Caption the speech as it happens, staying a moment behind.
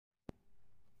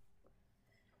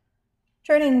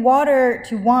Turning water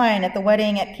to wine at the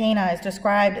wedding at Cana is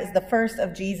described as the first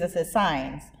of Jesus'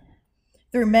 signs.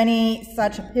 Through many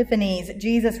such epiphanies,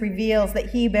 Jesus reveals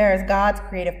that he bears God's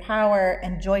creative power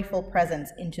and joyful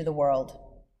presence into the world.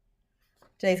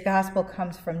 Today's gospel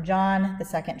comes from John, the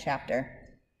 2nd chapter.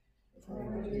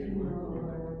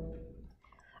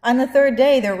 On the 3rd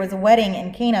day, there was a wedding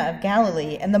in Cana of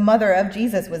Galilee, and the mother of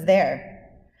Jesus was there.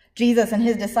 Jesus and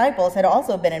his disciples had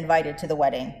also been invited to the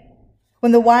wedding.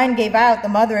 When the wine gave out, the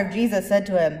mother of Jesus said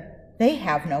to him, "They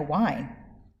have no wine."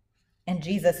 And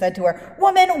Jesus said to her,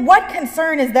 "Woman, what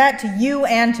concern is that to you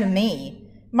and to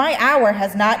me? My hour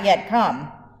has not yet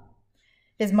come."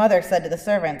 His mother said to the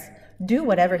servants, "Do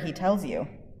whatever he tells you."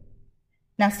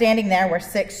 Now standing there were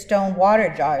 6 stone water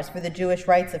jars for the Jewish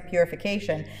rites of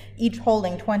purification, each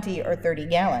holding 20 or 30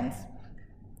 gallons.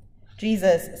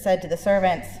 Jesus said to the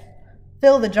servants,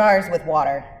 "Fill the jars with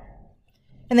water."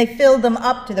 And they filled them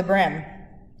up to the brim.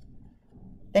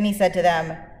 Then he said to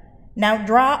them, "Now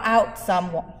draw out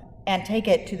some and take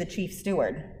it to the chief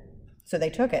steward." So they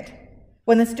took it.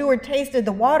 When the steward tasted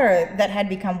the water that had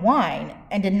become wine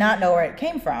and did not know where it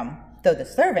came from, though the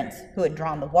servants who had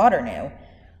drawn the water knew,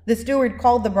 the steward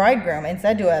called the bridegroom and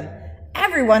said to him,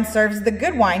 "Everyone serves the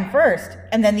good wine first,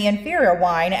 and then the inferior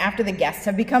wine after the guests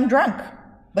have become drunk.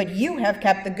 But you have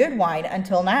kept the good wine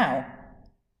until now."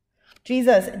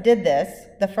 Jesus did this,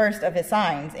 the first of his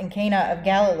signs, in Cana of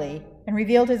Galilee, and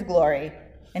revealed his glory,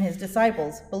 and his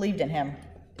disciples believed in him.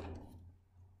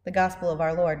 The Gospel of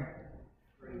our Lord.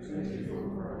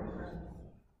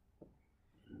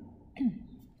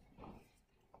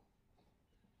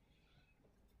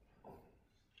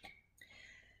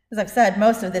 As I've said,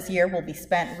 most of this year will be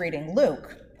spent reading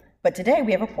Luke, but today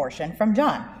we have a portion from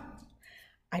John.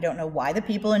 I don't know why the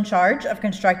people in charge of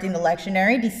constructing the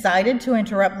lectionary decided to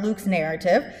interrupt Luke's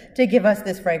narrative to give us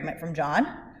this fragment from John,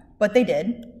 but they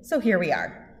did, so here we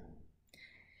are.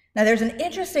 Now, there's an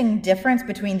interesting difference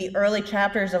between the early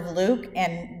chapters of Luke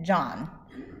and John.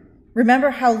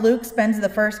 Remember how Luke spends the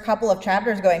first couple of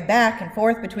chapters going back and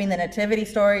forth between the nativity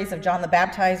stories of John the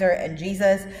Baptizer and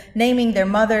Jesus, naming their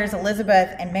mothers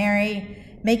Elizabeth and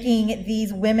Mary, making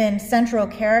these women central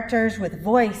characters with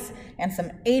voice and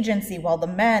some agency, while the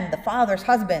men, the fathers,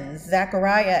 husbands,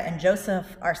 Zechariah and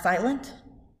Joseph, are silent?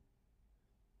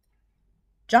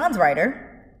 John's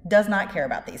writer does not care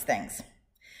about these things.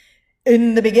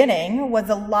 In the beginning was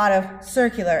a lot of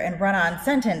circular and run-on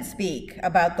sentence speak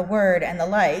about the Word and the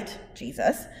light,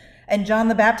 Jesus, and John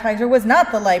the Baptizer was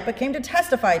not the light, but came to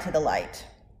testify to the light.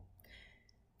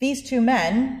 These two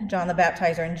men, John the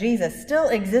Baptizer and Jesus, still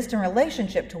exist in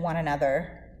relationship to one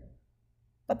another,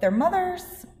 but their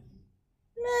mothers,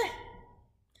 meh.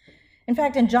 In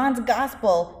fact, in John's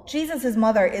gospel, Jesus'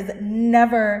 mother is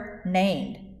never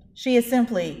named. She is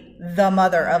simply the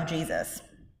mother of Jesus.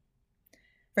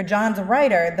 For John's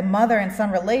writer, the mother and son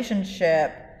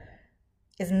relationship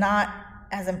is not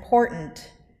as important.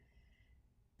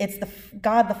 It's the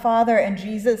God the Father and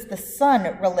Jesus the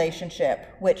Son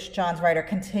relationship, which John's writer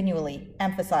continually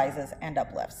emphasizes and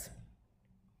uplifts.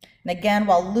 And again,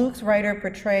 while Luke's writer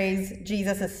portrays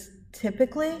Jesus as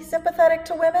typically sympathetic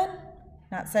to women,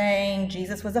 not saying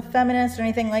Jesus was a feminist or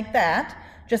anything like that,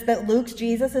 just that Luke's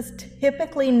Jesus is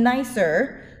typically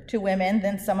nicer to women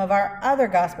than some of our other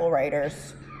gospel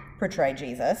writers portray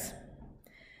Jesus.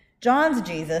 John's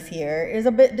Jesus here is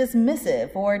a bit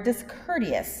dismissive or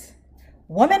discourteous.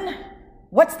 "Woman,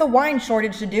 what's the wine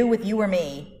shortage to do with you or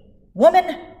me?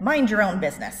 Woman, mind your own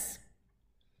business."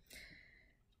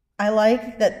 I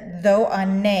like that though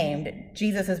unnamed,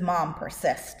 Jesus' mom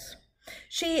persists.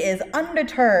 She is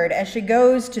undeterred as she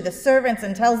goes to the servants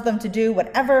and tells them to do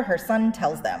whatever her son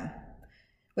tells them,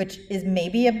 which is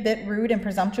maybe a bit rude and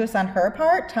presumptuous on her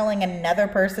part, telling another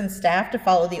person's staff to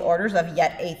follow the orders of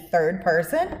yet a third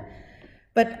person.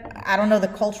 But I don't know the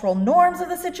cultural norms of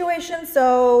the situation,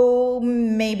 so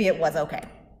maybe it was okay.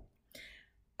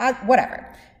 Whatever.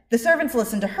 The servants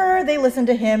listened to her, they listened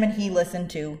to him, and he listened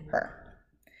to her.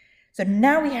 So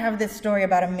now we have this story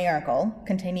about a miracle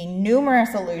containing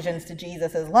numerous allusions to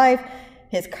Jesus' life,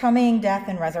 his coming, death,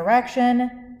 and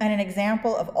resurrection, and an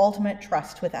example of ultimate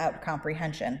trust without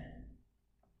comprehension.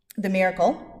 The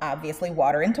miracle, obviously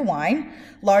water into wine,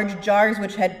 large jars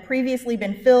which had previously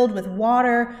been filled with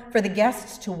water for the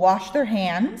guests to wash their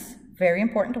hands, very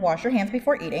important to wash your hands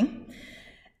before eating,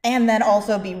 and then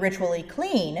also be ritually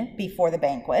clean before the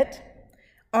banquet,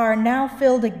 are now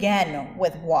filled again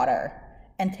with water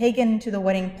and taken to the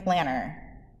wedding planner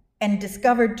and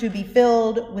discovered to be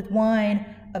filled with wine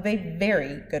of a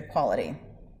very good quality.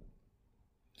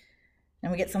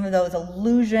 And we get some of those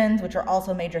allusions, which are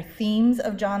also major themes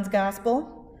of John's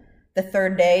gospel. The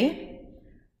 3rd day,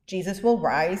 Jesus will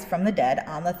rise from the dead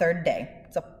on the third day.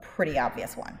 It's a pretty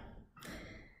obvious one.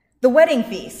 The wedding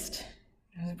feast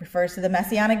refers to the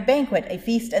messianic banquet, a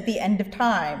feast at the end of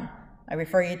time. I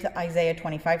refer you to Isaiah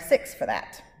 25:6 for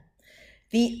that.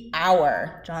 The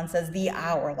hour, John says the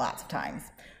hour lots of times.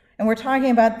 And we're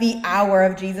talking about the hour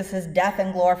of Jesus' death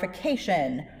and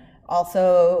glorification.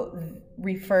 Also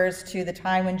refers to the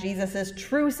time when Jesus'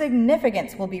 true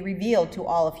significance will be revealed to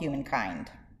all of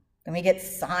humankind. Then we get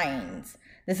signs.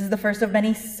 This is the first of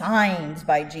many signs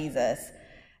by Jesus.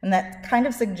 And that kind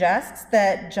of suggests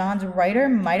that John's writer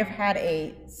might have had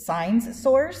a signs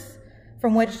source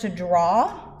from which to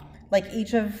draw, like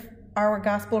each of our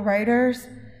gospel writers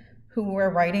who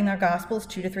were writing their gospels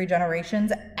 2 to 3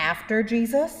 generations after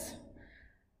Jesus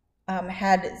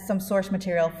had some source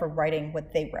material for writing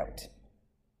what they wrote.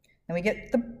 Then we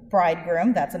get the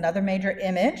bridegroom. That's another major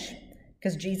image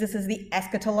because Jesus is the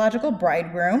eschatological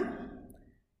bridegroom.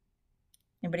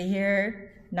 Anybody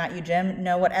here, not you, Jim,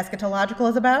 know what eschatological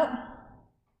is about?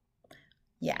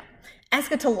 Yeah.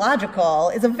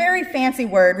 Eschatological is a very fancy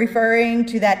word referring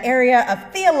to that area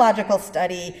of theological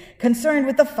study concerned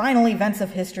with the final events of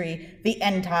history, the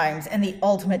end times, and the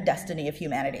ultimate destiny of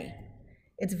humanity.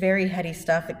 It's very heady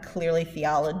stuff that clearly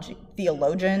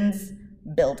theologians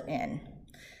built in.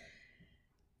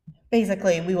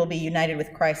 Basically, we will be united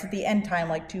with Christ at the end time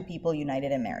like two people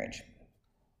united in marriage.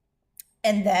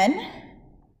 And then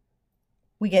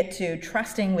we get to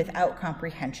trusting without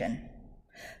comprehension.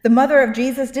 The mother of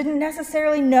Jesus didn't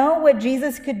necessarily know what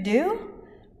Jesus could do,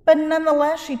 but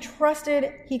nonetheless, she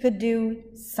trusted he could do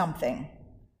something.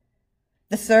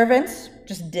 The servants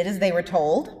just did as they were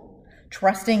told,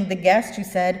 trusting the guest who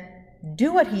said,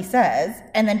 do what he says,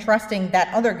 and then trusting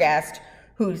that other guest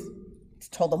who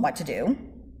told them what to do.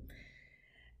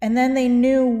 And then they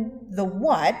knew the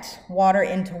what, water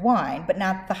into wine, but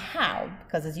not the how,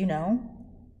 because as you know,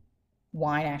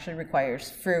 wine actually requires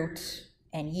fruit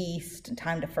and yeast and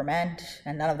time to ferment,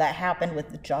 and none of that happened with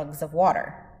the jugs of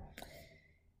water.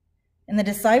 And the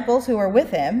disciples who were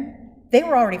with him, they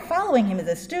were already following him as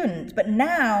a student, but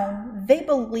now they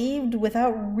believed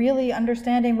without really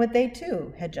understanding what they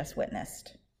too had just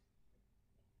witnessed.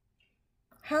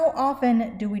 How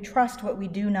often do we trust what we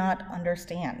do not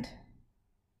understand?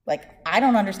 Like, I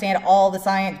don't understand all the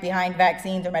science behind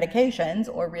vaccines or medications,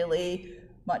 or really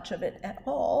much of it at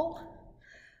all.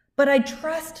 But I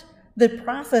trust the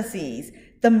processes,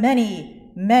 the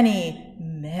many, many,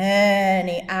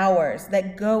 many hours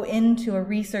that go into a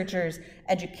researcher's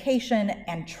education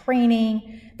and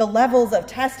training, the levels of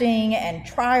testing and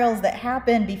trials that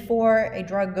happen before a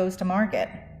drug goes to market.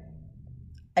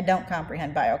 I don't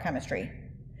comprehend biochemistry,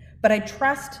 but I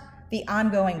trust the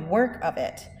ongoing work of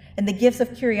it and the gifts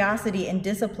of curiosity and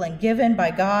discipline given by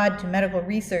God to medical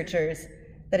researchers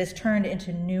that is turned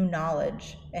into new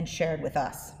knowledge and shared with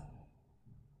us.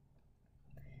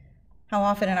 How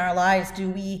often in our lives do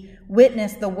we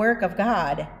witness the work of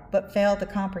God but fail to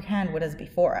comprehend what is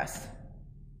before us?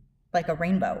 Like a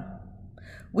rainbow.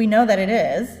 We know that it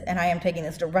is, and I am taking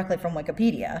this directly from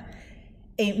Wikipedia,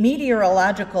 a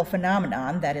meteorological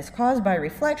phenomenon that is caused by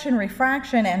reflection,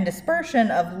 refraction, and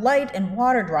dispersion of light and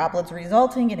water droplets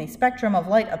resulting in a spectrum of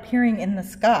light appearing in the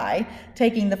sky,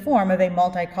 taking the form of a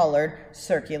multicolored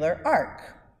circular arc.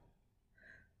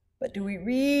 But do we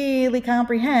really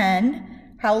comprehend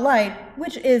how light,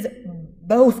 which is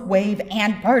both wave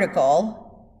and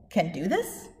particle, can do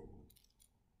this?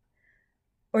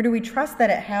 Or do we trust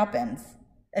that it happens,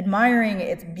 admiring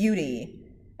its beauty,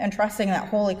 and trusting that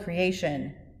holy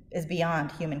creation is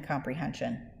beyond human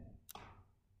comprehension?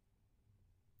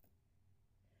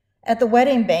 At the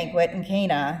wedding banquet in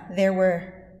Cana, there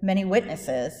were many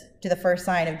witnesses to the first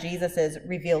sign of Jesus'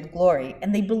 revealed glory,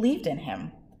 and they believed in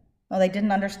him, though they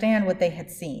didn't understand what they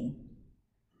had seen.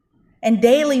 And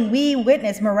daily we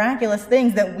witness miraculous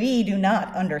things that we do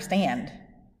not understand.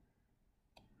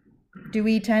 Do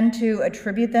we tend to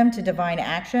attribute them to divine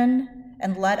action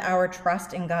and let our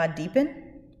trust in God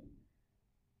deepen?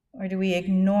 Or do we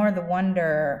ignore the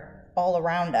wonder all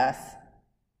around us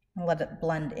and let it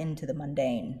blend into the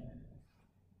mundane?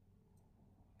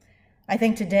 I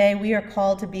think today we are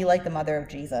called to be like the mother of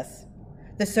Jesus,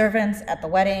 the servants at the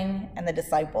wedding and the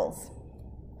disciples.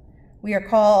 We are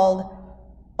called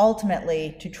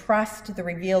ultimately to trust the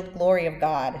revealed glory of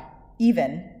God,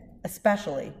 even,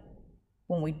 especially,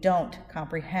 when we don't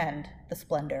comprehend the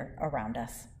splendor around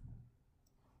us.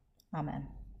 Amen.